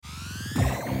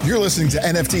You're listening to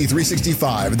NFT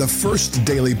 365, the first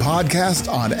daily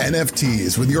podcast on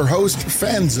NFTs with your host,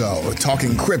 Fanzo,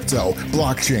 talking crypto,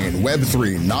 blockchain,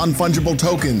 Web3, non-fungible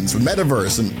tokens,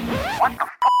 metaverse, and... What the is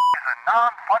a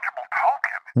non-fungible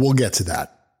token? We'll get to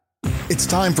that. It's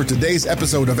time for today's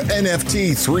episode of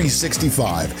NFT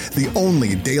 365, the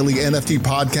only daily NFT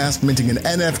podcast minting an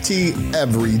NFT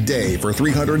every day for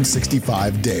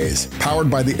 365 days. Powered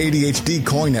by the ADHD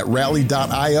coin at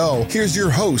rally.io, here's your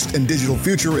host and digital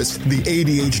futurist, the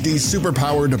ADHD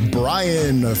superpowered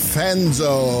Bryan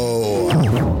Fanzo. This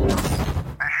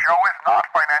show is not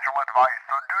financial advice,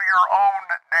 so do your own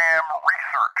damn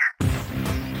research.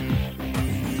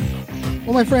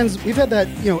 Well, my friends, we've had that,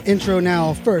 intro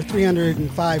now for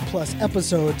 305 plus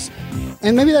episodes.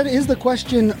 And maybe that is the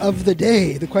question of the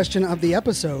day. The question of the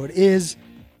episode is,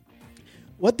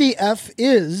 what the F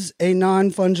is a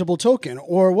non-fungible token,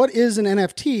 or what is an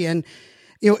NFT? And,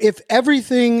 if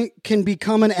everything can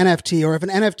become an NFT, or if an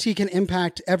NFT can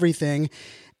impact everything,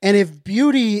 and if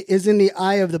beauty is in the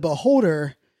eye of the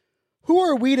beholder, who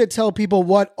are we to tell people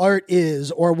what art is,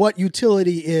 or what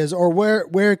utility is, or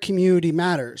where community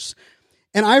matters?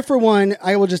 And I, for one,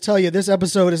 I will just tell you, this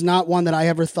episode is not one that I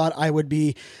ever thought I would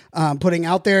be putting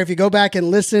out there. If you go back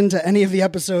and listen to any of the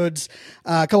episodes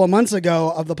a couple of months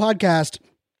ago of the podcast,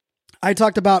 I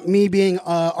talked about me being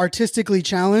artistically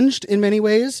challenged in many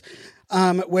ways,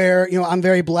 where, I'm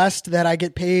very blessed that I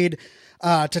get paid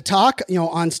to talk,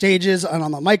 on stages and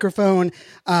on the microphone.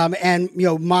 And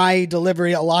my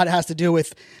delivery, a lot has to do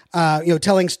with,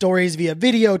 telling stories via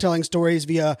video, telling stories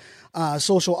via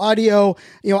social audio.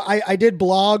 I did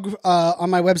blog on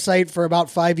my website for about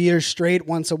 5 years straight,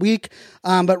 once a week.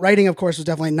 But writing, of course, was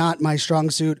definitely not my strong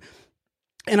suit.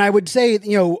 And I would say,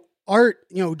 art,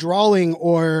 drawing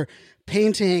or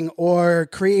painting or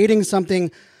creating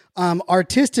something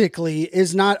artistically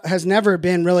has never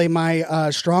been really my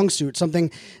strong suit,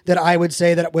 something that I would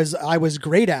say that I was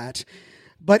great at.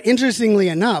 But interestingly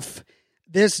enough,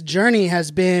 this journey has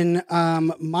been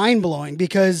mind-blowing,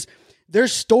 because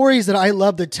there's stories that I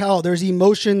love to tell. There's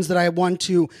emotions that I want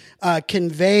to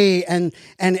convey and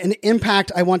an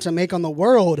impact I want to make on the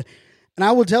world. And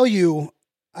I will tell you,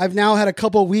 I've now had a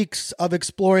couple weeks of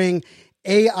exploring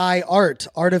AiArt,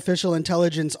 artificial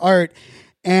intelligence art.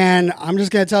 And I'm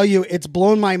just going to tell you, it's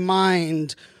blown my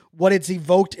mind what it's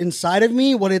evoked inside of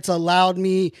me, what it's allowed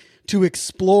me to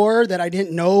explore that I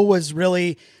didn't know was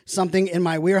really something in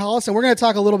my wheelhouse. And we're going to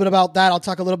talk a little bit about that. I'll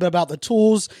talk a little bit about the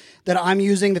tools that I'm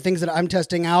using, the things that I'm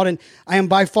testing out. And I am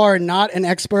by far not an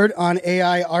expert on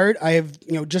AI art. I have,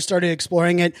 just started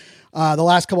exploring it the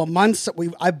last couple of months.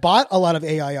 I bought a lot of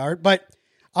AI art, but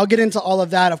I'll get into all of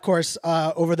that, of course,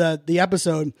 over the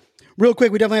episode. Real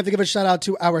quick, we definitely have to give a shout out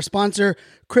to our sponsor,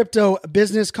 Crypto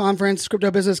Business Conference.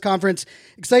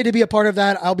 Excited to be a part of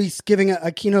that. I'll be giving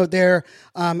a keynote there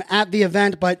at the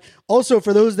event. But also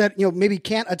for those that maybe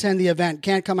can't attend the event,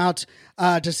 can't come out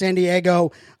to San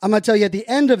Diego, I'm going to tell you at the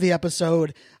end of the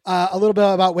episode a little bit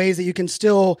about ways that you can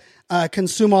still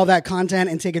consume all that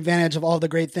content and take advantage of all the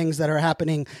great things that are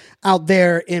happening out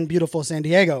there in beautiful San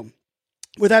Diego.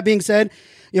 With that being said,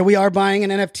 we are buying an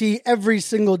NFT every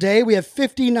single day. We have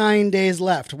 59 days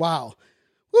left. Wow.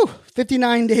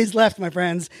 59 days left, my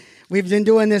friends. We've been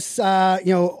doing this,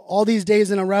 all these days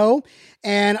in a row.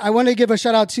 And I want to give a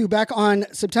shout out to, back on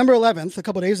September 11th, a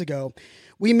couple days ago,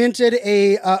 we minted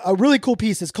a really cool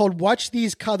piece. It's called Watch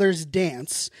These Colors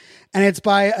Dance. And it's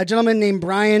by a gentleman named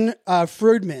Bryan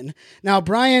Freudeman. Now,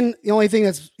 Bryan, the only thing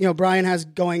that's, Bryan has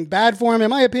going bad for him, in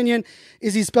my opinion,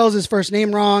 is he spells his first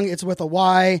name wrong. It's with a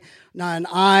Y, not an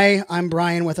I. I'm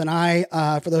Bryan with an I.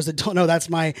 For those that don't know, that's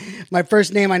my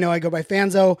first name. I know I go by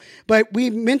Fanzo. But we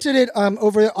minted it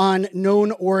over on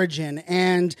Known Origin.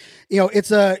 And, it's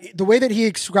the way that he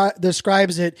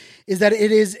describes it is that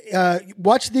it is,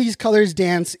 Watch These Colors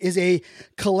Dance is a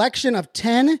collection of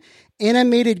 10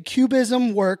 animated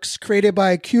cubism works created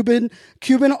by Cuban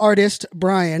artist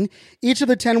Bryan. Each of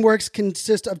the 10 works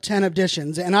consist of 10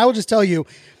 editions. And I will just tell you,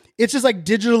 it's just like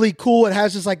digitally cool. It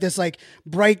has just like this like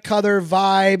bright color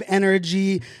vibe,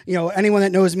 energy. Anyone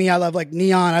that knows me, I love like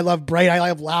neon. I love bright. I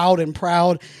love loud and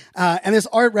proud. And this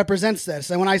art represents this.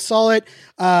 And when I saw it,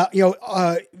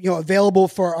 available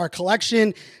for our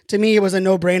collection, to me, it was a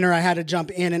no-brainer. I had to jump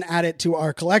in and add it to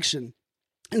our collection.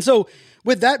 And so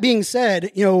with that being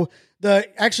said,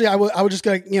 I would just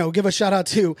give a shout out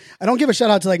to, I don't give a shout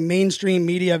out to like mainstream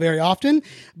media very often,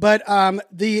 but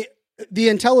the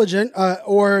Intelligent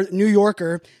or New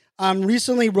Yorker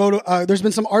recently wrote, there's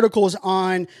been some articles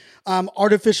on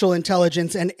artificial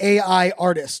intelligence and AI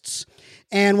artists.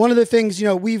 And one of the things,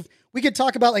 we've we could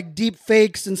talk about like deep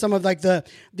fakes and some of like the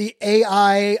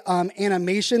AI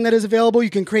animation that is available. You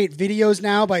can create videos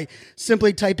now by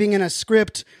simply typing in a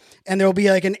script, and there will be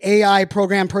like an AI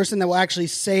program person that will actually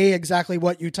say exactly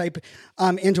what you type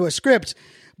into a script.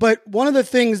 But one of the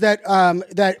things that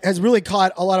that has really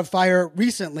caught a lot of fire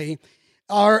recently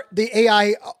are the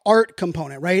AI art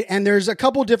component, right? And there's a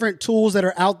couple different tools that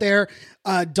are out there.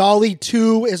 DALL-E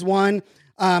 2 is one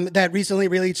that recently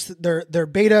released their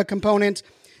beta component.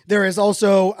 There is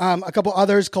also a couple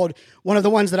others called, one of the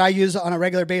ones that I use on a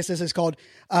regular basis is called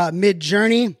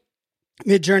MidJourney.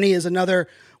 MidJourney is another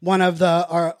one of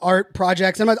our art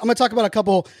projects. And I'm going to talk about a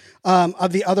couple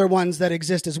of the other ones that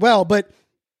exist as well. But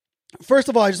first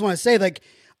of all, I just want to say, like,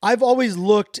 I've always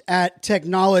looked at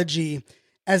technology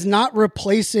as not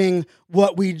replacing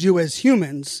what we do as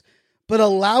humans, but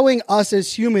allowing us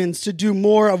as humans to do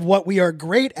more of what we are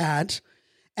great at,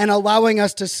 and allowing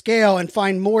us to scale and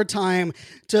find more time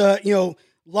to,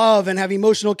 love and have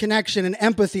emotional connection and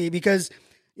empathy, because,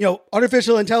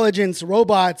 artificial intelligence,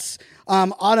 robots,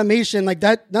 automation, like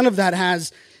that, none of that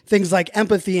has things like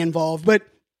empathy involved. But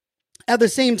at the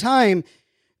same time,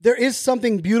 there is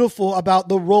something beautiful about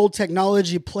the role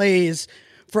technology plays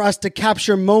for us to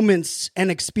capture moments and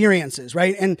experiences,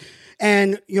 right?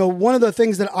 And one of the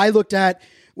things that I looked at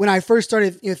when I first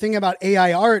started thinking about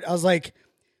AI art, I was like,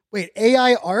 wait,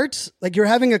 AI art? Like, you're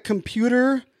having a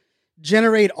computer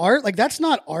generate art? Like, that's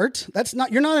not art.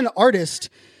 You're not an artist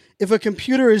if a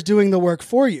computer is doing the work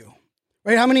for you,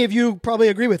 right? How many of you probably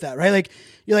agree with that, right? Like,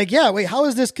 you're like, yeah, wait, how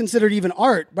is this considered even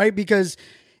art, right? Because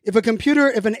if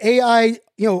an AI,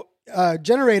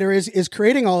 generator is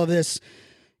creating all of this,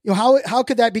 how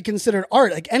could that be considered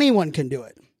art? Like, anyone can do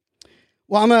it.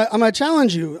 Well, I'm gonna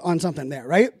challenge you on something there,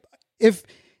 right? If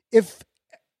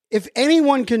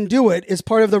anyone can do it, is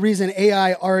part of the reason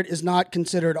AI art is not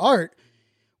considered art.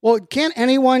 Well, can't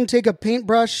anyone take a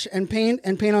paintbrush and paint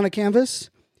on a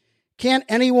canvas? Can't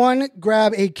anyone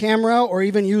grab a camera or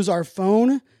even use our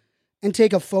phone and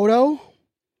take a photo?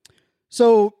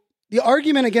 So the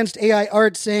argument against AI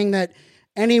art saying that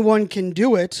anyone can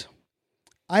do it,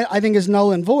 I think is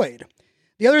null and void.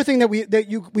 The other thing that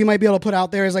we might be able to put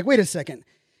out there is like, wait a second.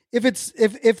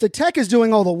 If the tech is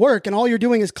doing all the work and all you're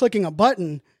doing is clicking a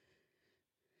button,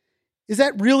 is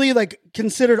that really like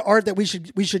considered art that we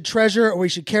should treasure or we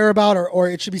should care about, or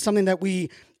it should be something that we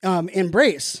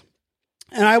embrace?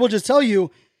 And I will just tell you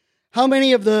how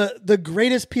many of the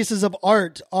greatest pieces of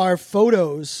art are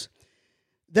photos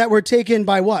that were taken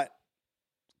by what?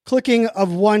 Clicking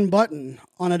of one button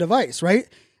on a device, right?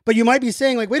 But you might be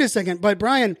saying like, wait a second, but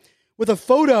Bryan, with a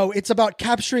photo, it's about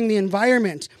capturing the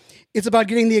environment. It's about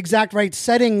getting the exact right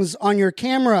settings on your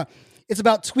camera. It's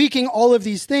about tweaking all of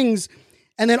these things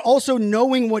and then also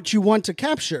knowing what you want to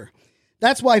capture.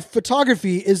 That's why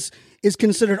photography is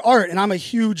considered art, and I'm a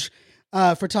huge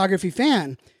photography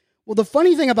fan. Well, the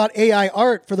funny thing about AI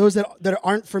art, for those that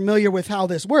aren't familiar with how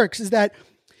this works, is that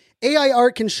AI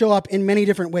art can show up in many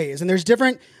different ways, and there's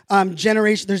different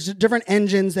there's different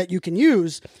engines that you can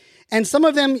use, and some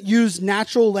of them use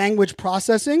natural language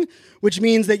processing, which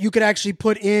means that you could actually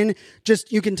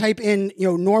you can type in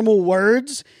normal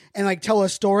words and like tell a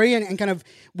story, and kind of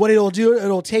what it'll do,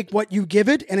 it'll take what you give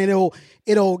it and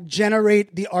it'll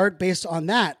generate the art based on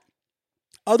that.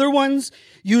 Other ones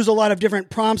use a lot of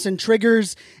different prompts and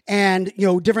triggers and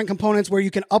different components where you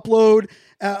can upload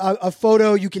a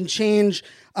photo, you can change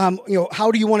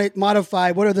how do you want it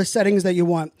modified, what are the settings that you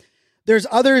want. There's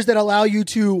others that allow you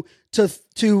to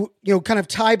kind of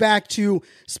tie back to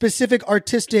specific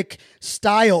artistic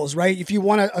styles, right? If you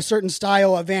want a certain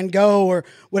style, a Van Gogh or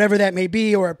whatever that may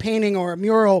be, or a painting or a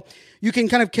mural, you can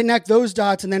kind of connect those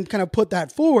dots and then kind of put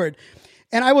that forward.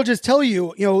 And I will just tell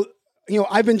you,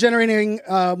 I've been generating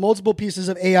multiple pieces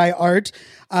of AI art.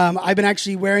 I've been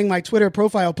actually wearing my Twitter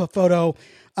profile photo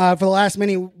for the last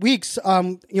many weeks,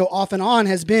 off and on,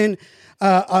 has been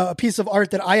a piece of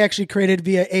art that I actually created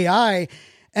via AI.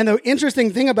 And the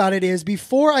interesting thing about it is,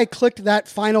 before I clicked that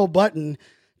final button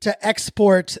to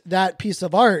export that piece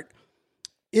of art,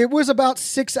 it was about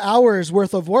 6 hours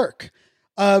worth of work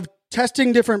of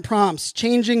testing different prompts,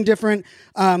 changing different,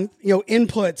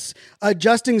 inputs,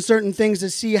 adjusting certain things to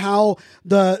see how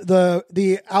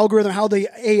the algorithm, how the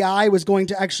AI was going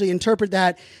to actually interpret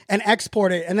that and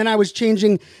export it. And then I was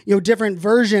changing, different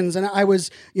versions, and I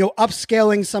was,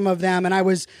 upscaling some of them, and I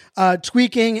was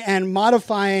tweaking and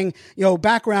modifying,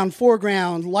 background,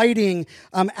 foreground, lighting,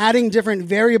 adding different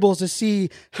variables to see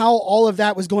how all of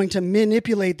that was going to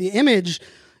manipulate the image,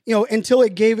 until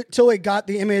it got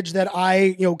the image that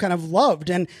I, kind of loved.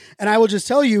 And I will just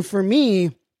tell you, for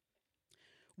me,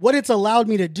 what it's allowed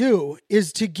me to do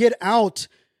is to get out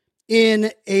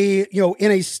in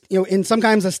in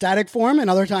sometimes a static form and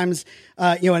other times,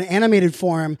 an animated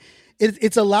form.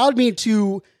 It's allowed me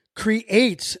to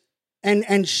create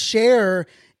and share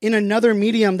in another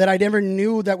medium that I never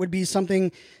knew that would be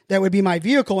something that would be my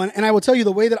vehicle. And I will tell you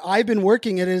the way that I've been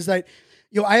working it is that,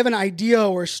 I have an idea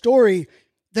or story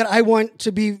that I want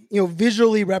to be,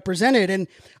 visually represented. And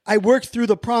I work through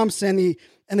the prompts and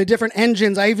the different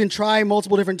engines. I even try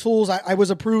multiple different tools. I was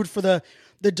approved for the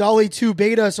DALL-E 2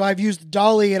 beta. So I've used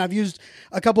DALL-E and I've used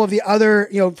a couple of the other,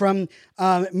 from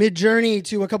MidJourney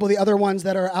to a couple of the other ones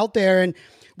that are out there. And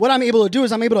what I'm able to do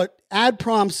is I'm able to add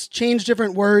prompts, change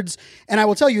different words. And I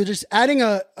will tell you, just adding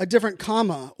a different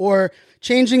comma or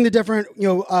changing the different,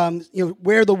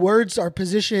 where the words are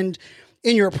positioned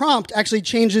in your prompt actually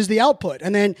changes the output.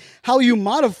 And then how you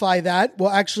modify that will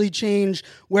actually change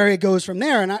where it goes from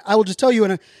there. And I will just tell you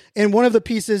in one of the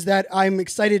pieces that I'm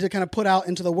excited to kind of put out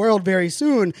into the world very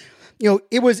soon,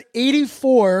 it was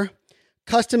 84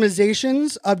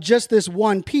 customizations of just this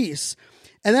one piece.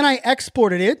 And then I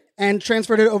exported it and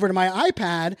transferred it over to my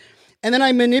iPad. And then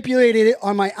I manipulated it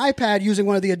on my iPad using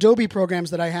one of the Adobe programs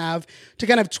that I have to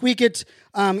kind of tweak it,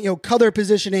 color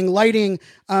positioning, lighting,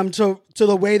 to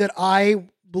the way that I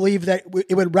believe that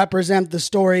it would represent the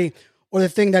story or the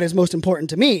thing that is most important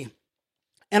to me.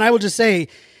 And I will just say,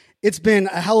 it's been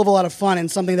a hell of a lot of fun and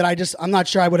something that I'm not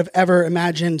sure I would have ever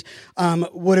imagined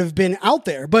would have been out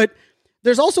there. But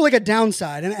there's also like a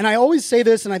downside. And I always say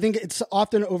this, and I think it's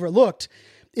often overlooked,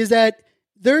 is that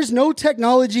there's no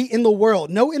technology in the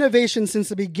world, no innovation since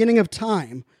the beginning of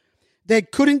time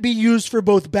that couldn't be used for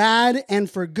both bad and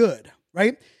for good,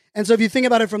 right? And so if you think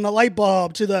about it from the light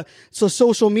bulb to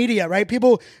social media, right?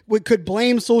 People could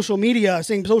blame social media,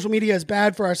 saying social media is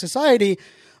bad for our society.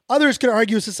 Others could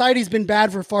argue society's been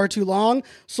bad for far too long.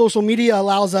 Social media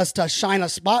allows us to shine a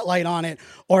spotlight on it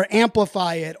or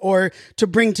amplify it or to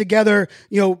bring together,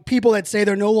 people that say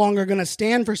they're no longer going to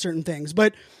stand for certain things.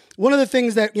 But one of the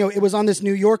things that, it was on this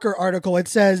New Yorker article, it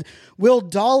says, "Will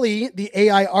DALL-E, the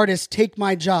AI artist, take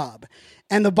my job?"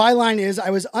 And the byline is, "I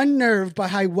was unnerved by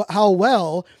how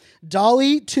well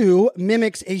DALL-E 2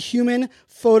 mimics a human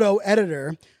photo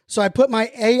editor. So I put my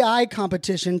AI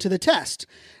competition to the test."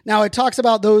 Now, it talks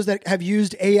about those that have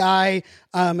used AI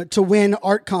to win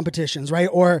art competitions, right?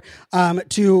 Or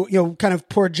to, kind of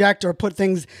project or put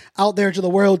things out there to the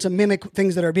world to mimic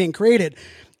things that are being created.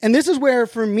 And this is where,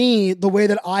 for me, the way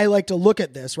that I like to look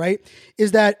at this, right,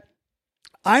 is that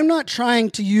I'm not trying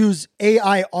to use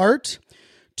AI art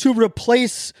to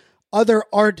replace other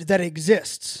art that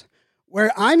exists.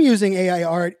 Where I'm using AI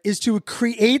art is to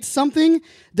create something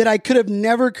that I could have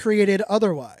never created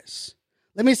otherwise.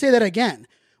 Let me say that again.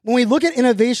 When we look at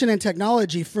innovation and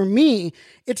technology, for me,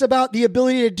 it's about the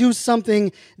ability to do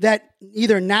something that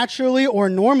either naturally or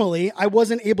normally I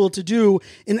wasn't able to do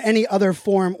in any other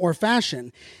form or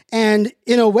fashion. And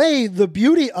in a way, the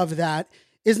beauty of that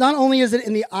is not only is it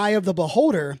in the eye of the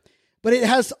beholder, but it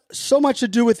has so much to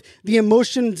do with the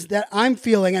emotions that I'm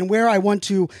feeling and where I want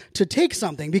to take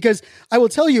something. Because I will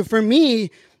tell you, for me,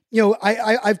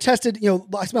 I've tested,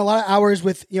 I spent a lot of hours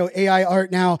with, AI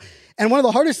art now. And one of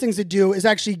the hardest things to do is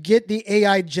actually get the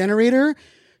AI generator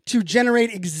to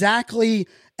generate exactly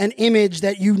an image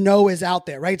that is out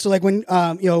there, right? So like when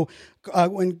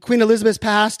Queen Elizabeth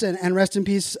passed, and rest in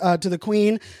peace to the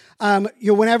Queen,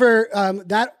 when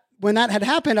that had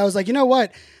happened, I was like, you know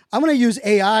what? I'm going to use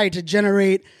AI to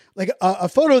generate like a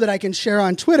photo that I can share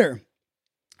on Twitter.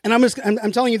 And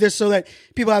I'm telling you this so that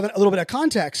people have a little bit of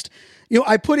context.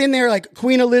 I put in there like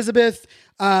Queen Elizabeth.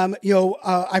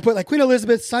 I put like Queen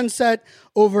Elizabeth sunset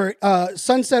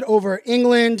over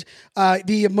England,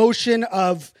 the emotion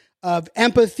of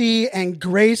empathy and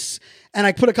grace. And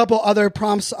I put a couple other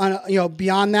prompts on,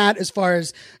 beyond that, as far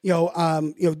as,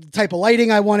 the type of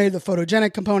lighting I wanted, the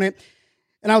photogenic component.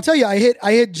 And I'll tell you, I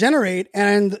hit generate,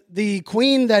 and the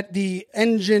queen that the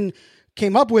engine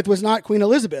came up with was not Queen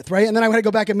Elizabeth, right? And then I had to go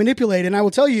back and manipulate. And I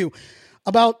will tell you,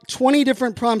 about 20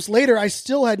 different prompts later, I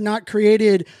still had not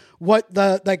created what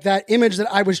that image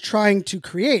that I was trying to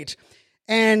create.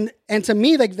 And to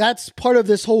me, like, that's part of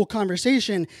this whole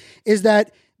conversation, is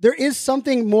that there is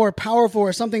something more powerful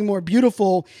or something more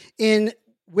beautiful in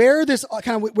where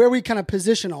we kind of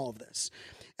position all of this.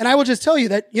 And I will just tell you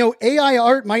that, AI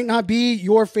art might not be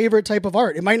your favorite type of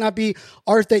art. It might not be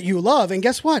art that you love. And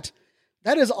guess what?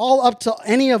 That is all up to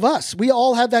any of us. We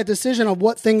all have that decision of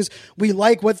what things we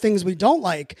like, what things we don't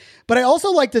like. But I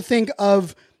also like to think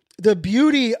of the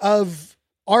beauty of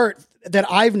art that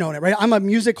I've known it, right? I'm a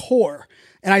music whore.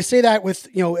 And I say that with,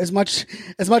 as much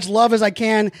love as I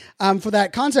can for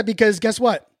that concept, because guess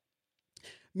what?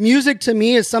 Music to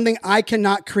me is something I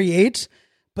cannot create,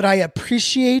 but I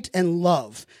appreciate and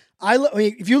love.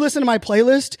 If you listen to my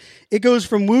playlist, it goes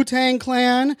from Wu-Tang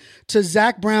Clan to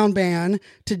Zac Brown Band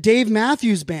to Dave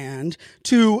Matthews Band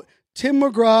to Tim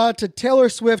McGraw to Taylor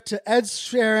Swift to Ed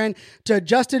Sheeran to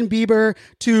Justin Bieber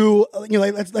to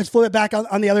let's flip it back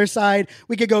on the other side.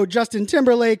 We could go Justin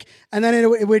Timberlake, and then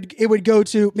it would go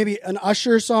to maybe an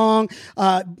Usher song.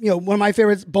 One of my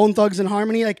favorites, Bone Thugs and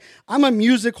Harmony. Like, I'm a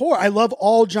music whore. I love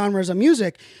all genres of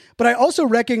music, but I also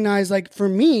recognize, like, for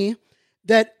me,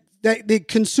 that the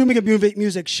consuming of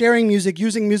music, sharing music,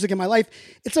 using music in my life,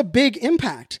 it's a big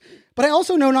impact. But I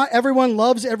also know not everyone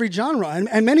loves every genre.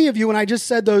 And many of you, when I just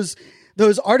said those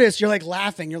artists, you're like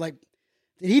laughing. You're like,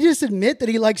 did he just admit that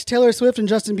he likes Taylor Swift and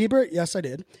Justin Bieber? Yes, I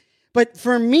did. But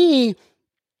for me,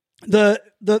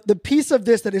 the piece of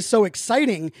this that is so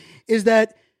exciting is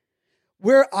that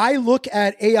where I look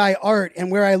at AI art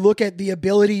and where I look at the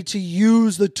ability to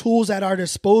use the tools at our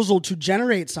disposal to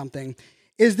generate something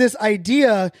is this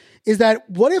idea is that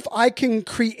what if I can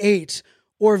create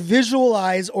or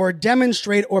visualize or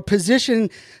demonstrate or position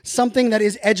something that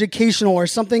is educational or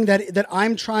something that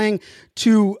I'm trying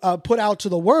to put out to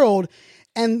the world,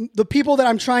 and the people that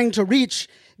I'm trying to reach,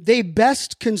 they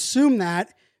best consume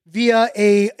that via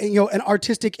an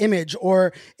artistic image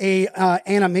or a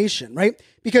animation, right?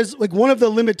 Because, like, one of the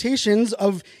limitations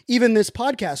of even this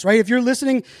podcast, right? If you're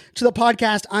listening to the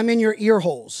podcast, I'm in your ear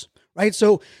holes. Right.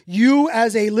 So you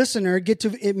as a listener get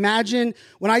to imagine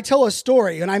when I tell a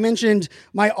story, and I mentioned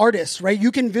my artists, right?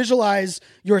 You can visualize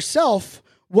yourself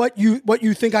what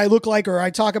you think I look like or I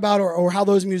talk about or how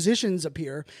those musicians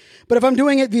appear. But if I'm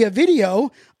doing it via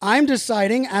video, I'm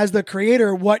deciding as the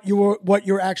creator what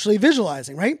you're actually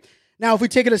visualizing, right? Now, if we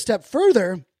take it a step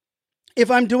further, if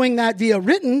I'm doing that via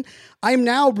written, I'm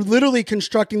now literally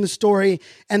constructing the story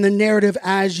and the narrative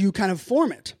as you kind of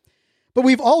form it. But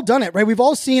we've all done it, right? We've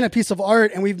all seen a piece of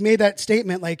art and we've made that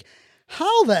statement like,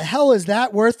 how the hell is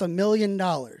that worth $1 million?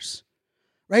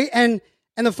 Right? And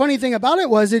the funny thing about it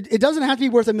was it doesn't have to be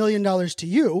worth $1 million to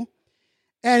you.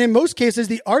 And in most cases,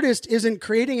 the artist isn't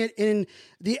creating it in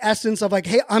the essence of like,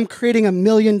 hey, I'm creating $1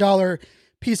 million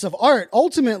piece of art.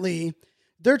 Ultimately,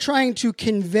 they're trying to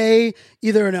convey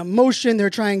either an emotion, they're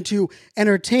trying to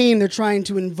entertain, they're trying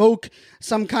to invoke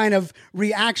some kind of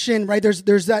reaction, right?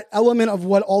 There's that element of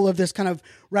what all of this kind of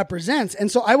represents. And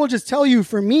so I will just tell you,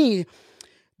 for me,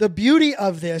 the beauty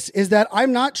of this is that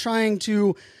I'm not trying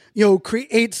to,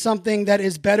 create something that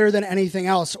is better than anything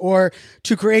else, or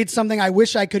to create something I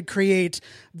wish I could create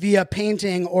via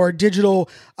painting or digital,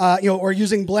 or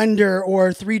using Blender or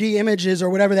 3D images or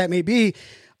whatever that may be.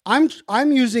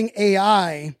 I'm using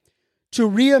AI to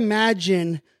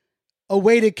reimagine a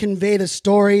way to convey the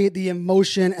story, the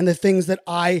emotion, and the things that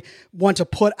I want to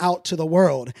put out to the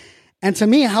world. And to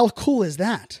me, how cool is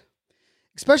that?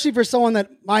 Especially for someone that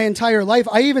my entire life,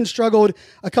 I even struggled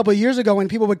a couple of years ago when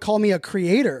people would call me a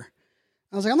creator.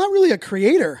 I was like, I'm not really a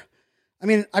creator. I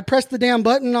mean, I press the damn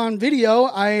button on video,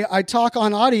 I talk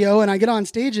on audio, and I get on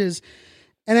stages.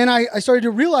 And then I started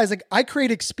to realize, like, I create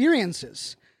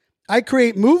experiences. I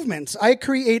create movements. I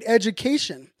create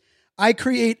education. I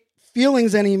create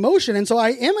feelings and emotion. And so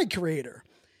I am a creator.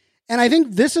 And I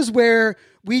think this is where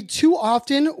we too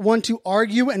often want to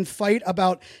argue and fight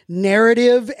about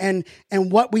narrative and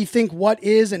what we think what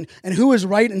is and who is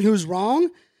right and who's wrong.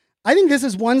 I think this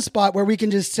is one spot where we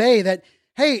can just say that,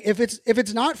 hey, if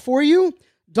it's not for you,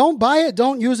 don't buy it,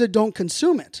 don't use it, don't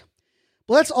consume it.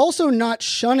 But let's also not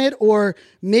shun it or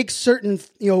make certain,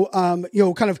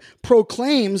 kind of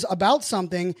proclaims about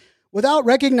something without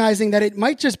recognizing that it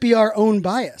might just be our own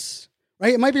bias,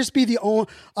 right? It might just be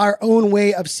our own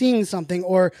way of seeing something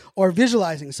or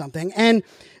visualizing something. And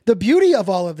the beauty of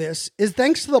all of this is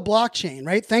thanks to the blockchain,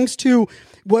 right? Thanks to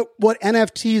what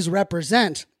NFTs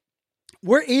represent,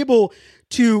 we're able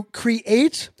to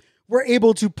create, we're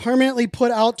able to permanently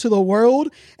put out to the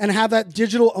world and have that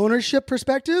digital ownership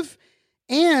perspective.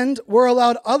 And we're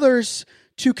allowed others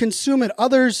to consume it,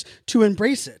 others to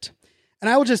embrace it. And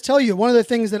I will just tell you, one of the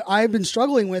things that I've been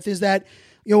struggling with is that,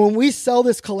 when we sell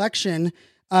this collection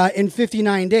in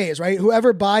 59 days, right?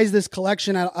 Whoever buys this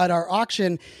collection at our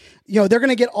auction, they're going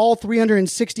to get all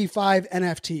 365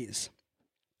 NFTs.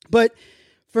 But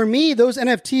for me, those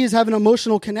NFTs have an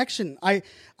emotional connection.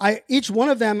 Each one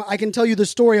of them, I can tell you the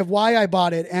story of why I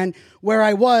bought it and where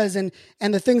I was and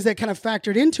the things that kind of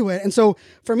factored into it. And so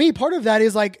for me, part of that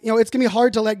is like, it's gonna be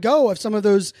hard to let go of some of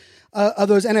those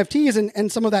NFTs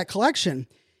and some of that collection.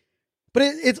 But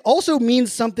it also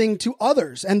means something to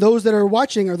others and those that are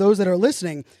watching or those that are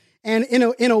listening. And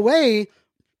in a way,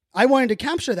 I wanted to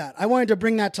capture that. I wanted to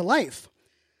bring that to life.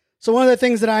 So one of the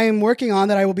things that I am working on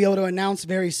that I will be able to announce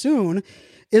very soon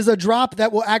is a drop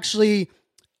that will actually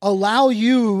allow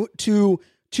you to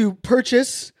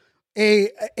purchase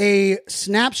a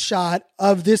snapshot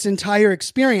of this entire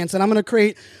experience. And I'm going to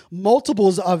create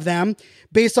multiples of them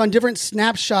based on different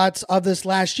snapshots of this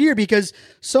last year, because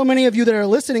so many of you that are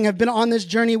listening have been on this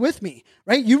journey with me,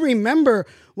 right? You remember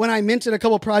when I minted a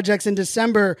couple projects in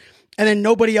December and then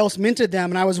nobody else minted them.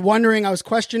 And I was wondering, I was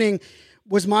questioning,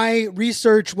 was my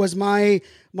research, was my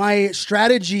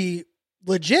strategy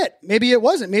legit? Maybe it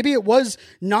wasn't. Maybe it was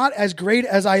not as great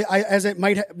as as it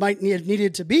might have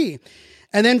needed to be.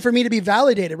 And then for me to be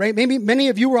validated, right? Maybe many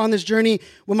of you were on this journey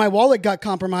when my wallet got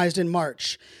compromised in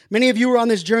March. Many of you were on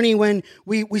this journey when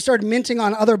we started minting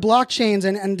on other blockchains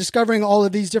and discovering all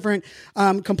of these different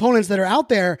components that are out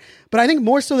there. But I think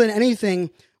more so than anything,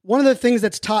 one of the things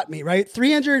that's taught me, right?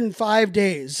 305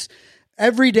 days,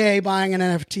 every day buying an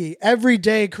NFT, every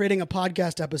day creating a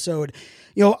podcast episode.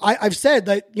 I've said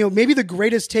that, maybe the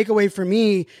greatest takeaway for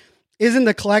me isn't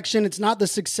the collection. It's not the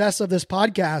success of this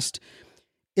podcast.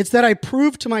 It's that I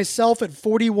proved to myself at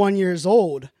 41 years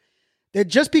old that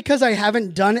just because I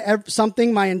haven't done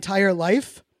something my entire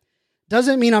life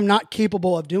doesn't mean I'm not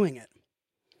capable of doing it.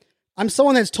 I'm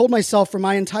someone that's told myself for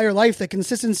my entire life that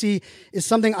consistency is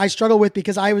something I struggle with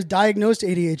because I was diagnosed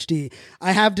ADHD.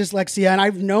 I have dyslexia, and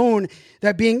I've known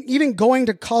that even going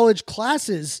to college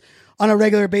classes on a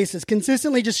regular basis,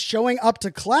 consistently just showing up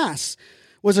to class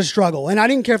was a struggle. And I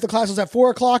didn't care if the class was at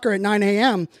 4 o'clock or at 9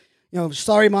 a.m.,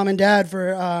 sorry, mom and dad,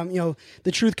 for,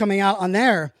 the truth coming out on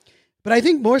there. But I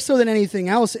think more so than anything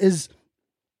else is,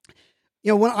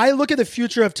 when I look at the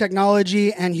future of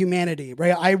technology and humanity,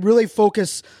 right, I really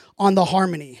focus on the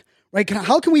harmony, right?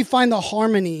 How can we find the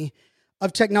harmony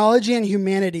of technology and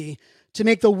humanity to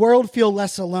make the world feel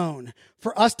less alone?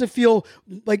 For us to feel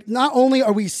like not only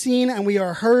are we seen and we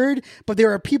are heard, but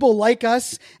there are people like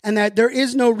us, and that there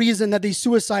is no reason that the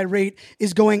suicide rate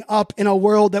is going up in a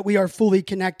world that we are fully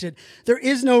connected. There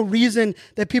is no reason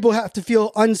that people have to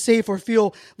feel unsafe or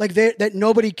feel like that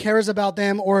nobody cares about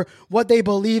them or what they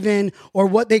believe in or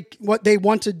what they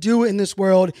want to do in this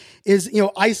world is,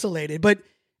 isolated. But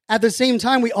at the same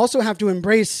time, we also have to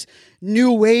embrace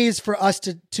new ways for us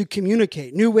to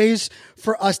communicate, new ways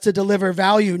for us to deliver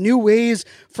value, new ways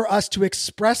for us to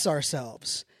express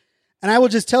ourselves. And I will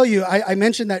just tell you, I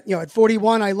mentioned that, at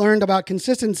 41, I learned about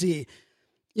consistency.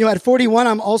 At 41,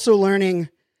 I'm also learning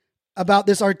about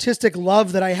this artistic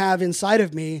love that I have inside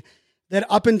of me that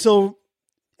up until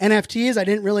NFTs, I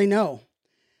didn't really know.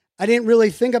 I didn't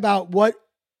really think about what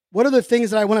are the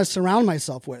things that I want to surround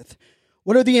myself with.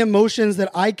 What are the emotions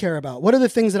that I care about? What are the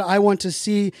things that I want to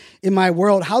see in my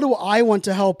world? How do I want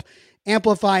to help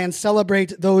amplify and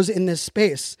celebrate those in this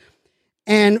space?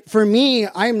 And for me,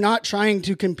 I'm not trying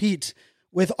to compete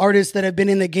with artists that have been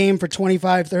in the game for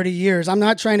 25, 30 years. I'm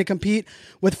not trying to compete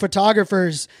with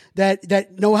photographers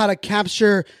that know how to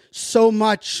capture so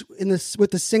much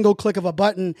with the single click of a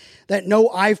button that no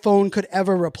iPhone could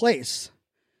ever replace.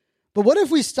 But what if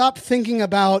we stop thinking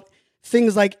about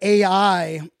things like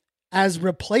AI as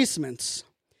replacements,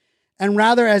 and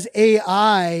rather as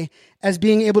AI as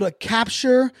being able to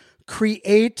capture,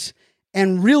 create,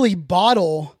 and really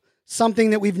bottle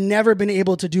something that we've never been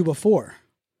able to do before?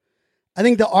 I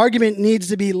think the argument needs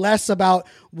to be less about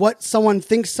what someone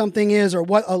thinks something is or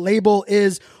what a label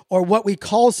is or what we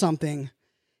call something,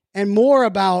 and more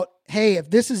about, hey, if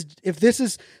this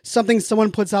is something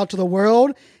someone puts out to the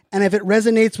world, and if it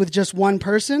resonates with just one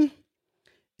person,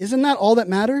 isn't that all that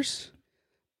matters?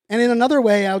 And in another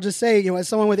way, I'll just say, as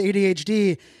someone with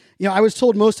ADHD, I was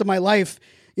told most of my life,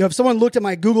 if someone looked at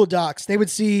my Google Docs, they would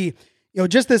see,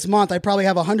 just this month, I probably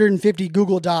have 150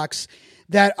 Google Docs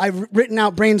that I've written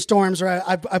out brainstorms, or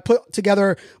I've put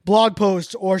together blog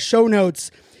posts or show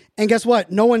notes. And guess what?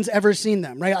 No one's ever seen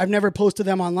them, right? I've never posted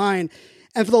them online.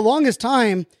 And for the longest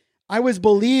time, I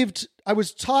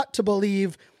was taught to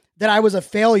believe that I was a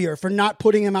failure for not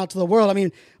putting them out to the world. I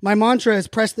mean, my mantra is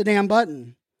press the damn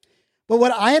button. But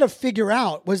what I had to figure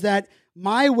out was that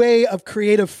my way of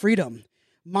creative freedom,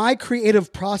 my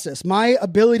creative process, my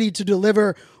ability to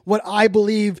deliver what I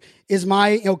believe is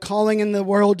my calling in the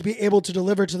world to be able to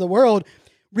deliver to the world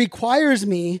requires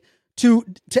me to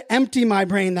empty my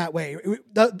brain that way.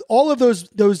 All of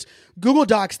those Google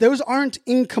Docs, those aren't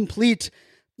incomplete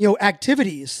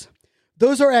activities.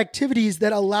 Those are activities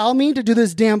that allow me to do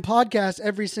this damn podcast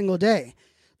every single day.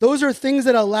 Those are things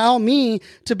that allow me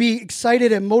to be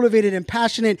excited and motivated and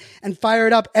passionate and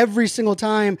fired up every single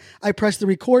time I press the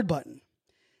record button.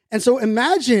 And so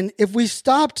imagine if we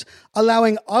stopped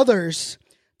allowing others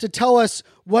to tell us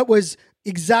what was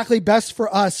exactly best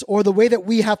for us or the way that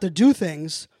we have to do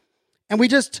things, and we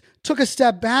just took a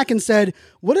step back and said,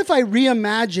 what if I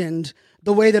reimagined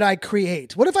the way that I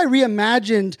create? What if I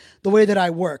reimagined the way that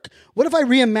I work? What if I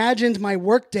reimagined my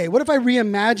workday? What if I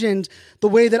reimagined the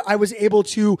way that I was able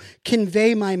to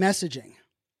convey my messaging?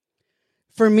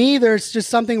 For me, there's just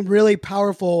something really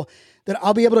powerful that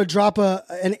I'll be able to drop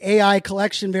an AI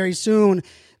collection very soon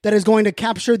that is going to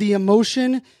capture the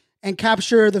emotion and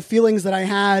capture the feelings that I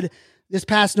had this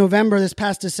past November, this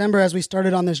past December as we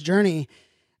started on this journey.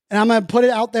 And I'm going to put it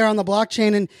out there on the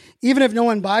blockchain. And even if no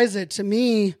one buys it, to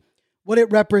me, what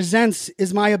it represents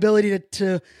is my ability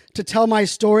to tell my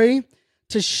story,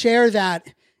 to share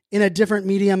that in a different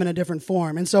medium, in a different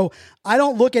form. And so I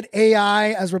don't look at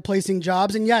AI as replacing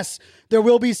jobs. And yes, there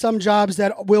will be some jobs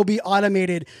that will be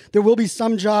automated. There will be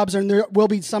some jobs and there will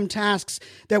be some tasks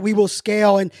that we will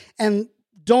scale. And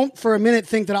don't for a minute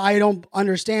think that I don't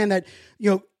understand that,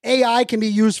 AI can be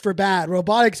used for bad.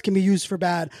 Robotics can be used for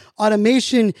bad.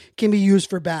 Automation can be used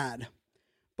for bad.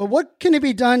 But what can it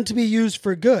be done to be used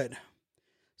for good?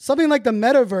 Something like the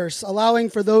metaverse,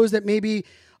 allowing for those that maybe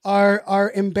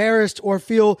are embarrassed or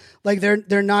feel like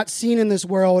they're not seen in this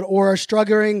world or are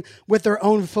struggling with their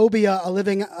own phobia of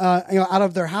living out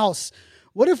of their house.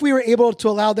 What if we were able to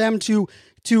allow them to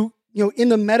in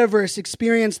the metaverse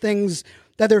experience things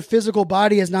that their physical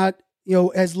body has not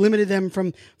has limited them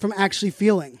from actually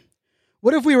feeling?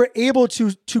 What if we were able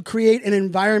to create an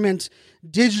environment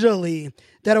digitally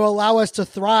that will allow us to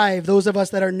thrive, those of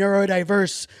us that are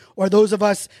neurodiverse or those of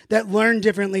us that learn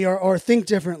differently or think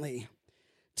differently?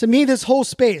 To me, this whole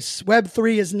space,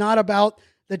 Web3, is not about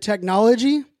the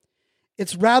technology.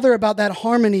 It's rather about that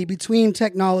harmony between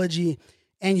technology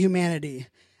and humanity.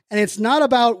 And it's not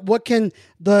about what can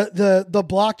the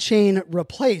blockchain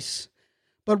replace,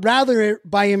 but rather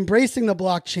by embracing the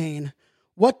blockchain,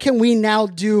 what can we now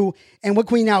do and what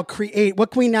can we now create?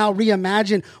 What can we now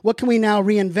reimagine? What can we now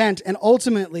reinvent? And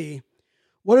ultimately,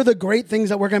 what are the great things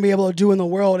that we're going to be able to do in the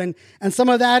world? And some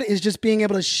of that is just being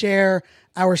able to share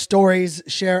our stories,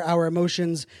 share our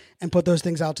emotions, and put those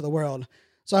things out to the world.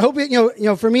 So I hope,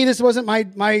 for me, this wasn't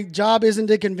my job isn't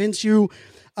to convince you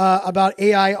about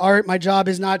AI art. My job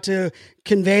is not to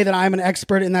convey that I'm an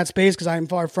expert in that space because I'm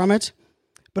far from it.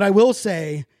 But I will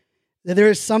say that there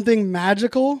is something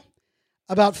magical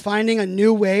about finding a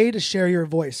new way to share your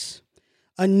voice,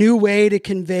 a new way to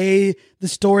convey the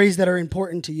stories that are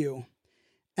important to you.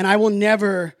 And I will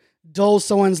never dull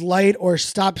someone's light or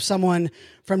stop someone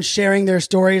from sharing their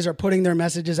stories or putting their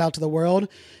messages out to the world,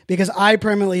 because I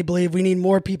permanently believe we need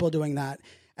more people doing that.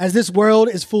 As this world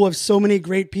is full of so many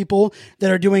great people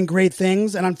that are doing great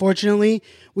things, and unfortunately,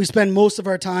 we spend most of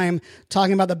our time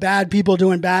talking about the bad people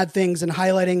doing bad things and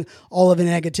highlighting all of the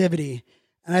negativity.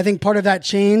 And I think part of that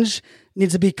change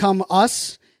needs to become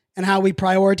us and how we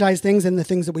prioritize things and the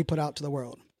things that we put out to the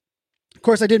world. Of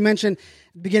course, I did mention at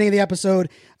the beginning of the episode,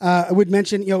 I would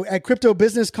mention, at Crypto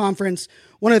Business Conference,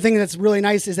 one of the things that's really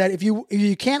nice is that if you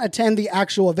can't attend the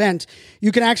actual event,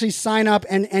 you can actually sign up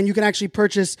and you can actually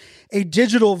purchase a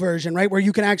digital version, right? Where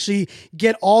you can actually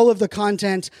get all of the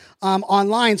content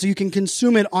online so you can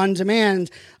consume it on demand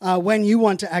when you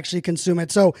want to actually consume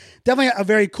it. So definitely a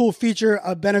very cool feature,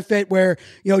 a benefit where,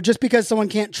 just because someone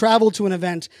can't travel to an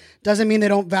event doesn't mean they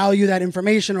don't value that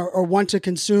information or want to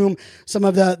consume some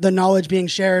of the knowledge being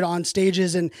shared on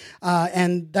stages. And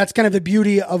that's kind of the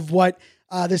beauty of what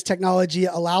this technology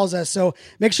allows us. So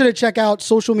make sure to check out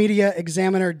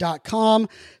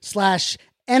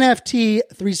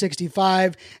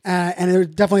socialmediaexaminer.com/NFT365. And there's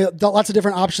definitely lots of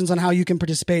different options on how you can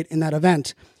participate in that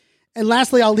event. And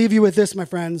lastly, I'll leave you with this, my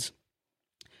friends.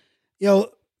 Not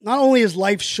only is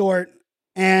life short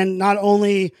and not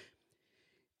only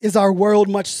is our world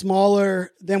much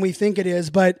smaller than we think it is,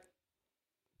 but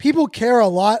people care a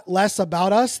lot less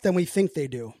about us than we think they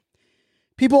do.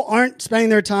 People aren't spending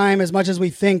their time as much as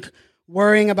we think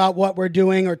worrying about what we're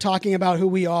doing or talking about who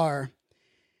we are.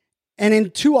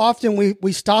 And too often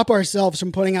we stop ourselves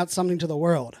from putting out something to the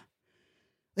world.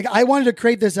 Like, I wanted to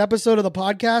create this episode of the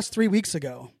podcast 3 weeks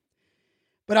ago,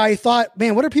 but I thought,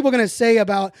 man, what are people going to say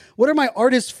about, what are my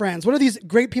artist friends? What are these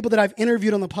great people that I've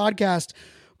interviewed on the podcast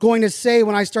going to say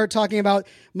when I start talking about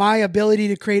my ability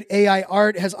to create AI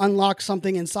art has unlocked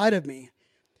something inside of me?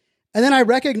 And then I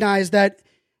recognized that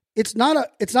it's not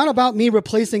about me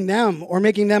replacing them or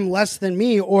making them less than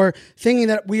me or thinking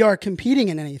that we are competing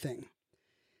in anything.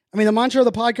 I mean, the mantra of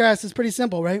the podcast is pretty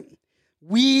simple, right?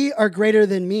 We are greater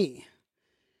than me.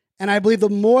 And I believe the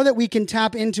more that we can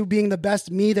tap into being the best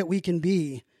me that we can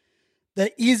be,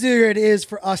 the easier it is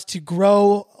for us to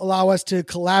grow, allow us to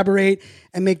collaborate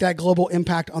and make that global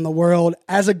impact on the world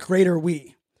as a greater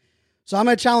we. So I'm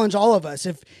going to challenge all of us.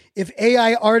 If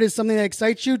AI art is something that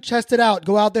excites you, test it out.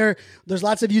 Go out there. There's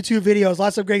lots of YouTube videos,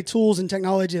 lots of great tools and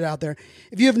technology out there.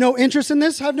 If you have no interest in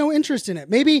this, have no interest in it.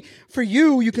 Maybe for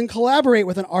you can collaborate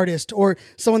with an artist or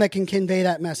someone that can convey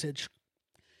that message.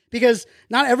 Because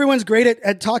not everyone's great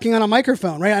at talking on a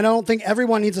microphone, right? I don't think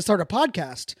everyone needs to start a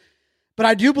podcast. But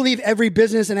I do believe every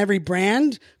business and every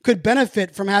brand could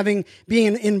benefit from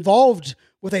being involved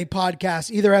with a podcast,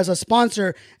 either as a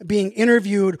sponsor, being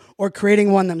interviewed, or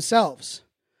creating one themselves.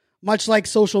 Much like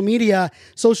social media,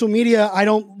 I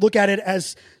don't look at it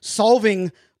as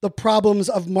solving the problems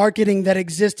of marketing that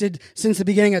existed since the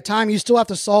beginning of time. You still have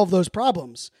to solve those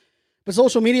problems. But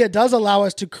social media does allow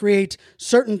us to create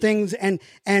certain things and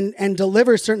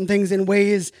deliver certain things in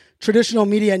ways traditional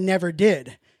media never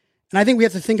did. And I think we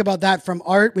have to think about that from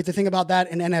art. We have to think about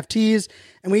that in NFTs.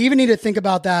 And we even need to think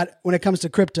about that when it comes to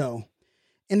crypto.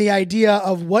 And the idea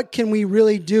of what can we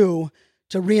really do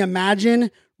to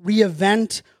reimagine,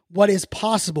 reinvent what is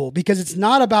possible. Because it's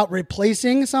not about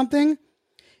replacing something.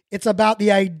 It's about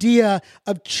the idea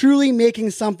of truly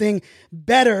making something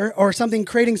better or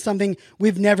creating something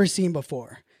we've never seen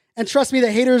before. And trust me,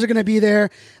 the haters are going to be there.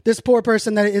 This poor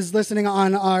person that is listening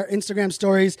on our Instagram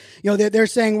stories, they're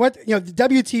saying,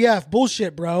 WTF,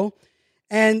 bullshit, bro.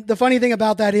 And the funny thing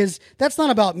about that is that's not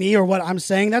about me or what I'm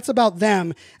saying. That's about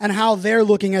them and how they're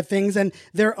looking at things and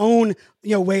their own,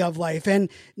 way of life. And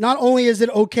not only is it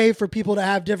okay for people to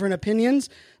have different opinions,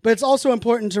 but it's also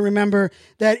important to remember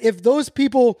that if those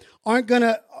people aren't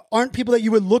people that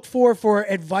you would look for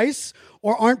advice,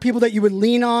 or aren't people that you would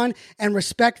lean on and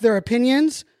respect their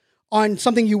opinions on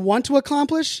something you want to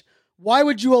accomplish, why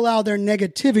would you allow their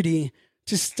negativity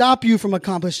to stop you from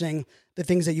accomplishing the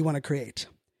things that you want to create?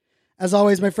 As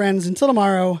always, my friends, until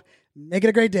tomorrow, make it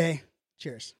a great day.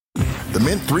 Cheers. The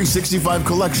Mint 365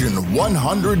 Collection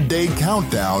 100-Day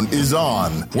Countdown is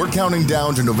on. We're counting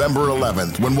down to November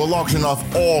 11th when we'll auction off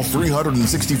all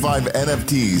 365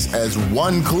 NFTs as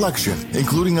one collection,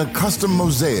 including a custom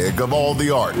mosaic of all the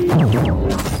art.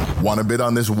 Want to bid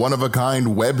on this one-of-a-kind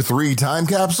Web3 time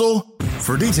capsule?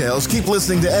 For details, keep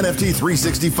listening to NFT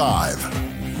 365.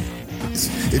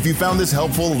 If you found this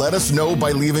helpful, let us know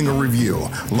by leaving a review.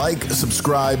 Like,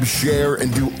 subscribe, share,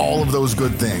 and do all of those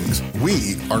good things.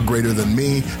 We are greater than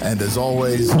me, and as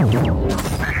always, This show is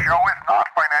not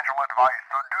financial advice,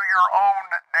 so do your own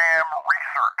damn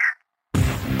research.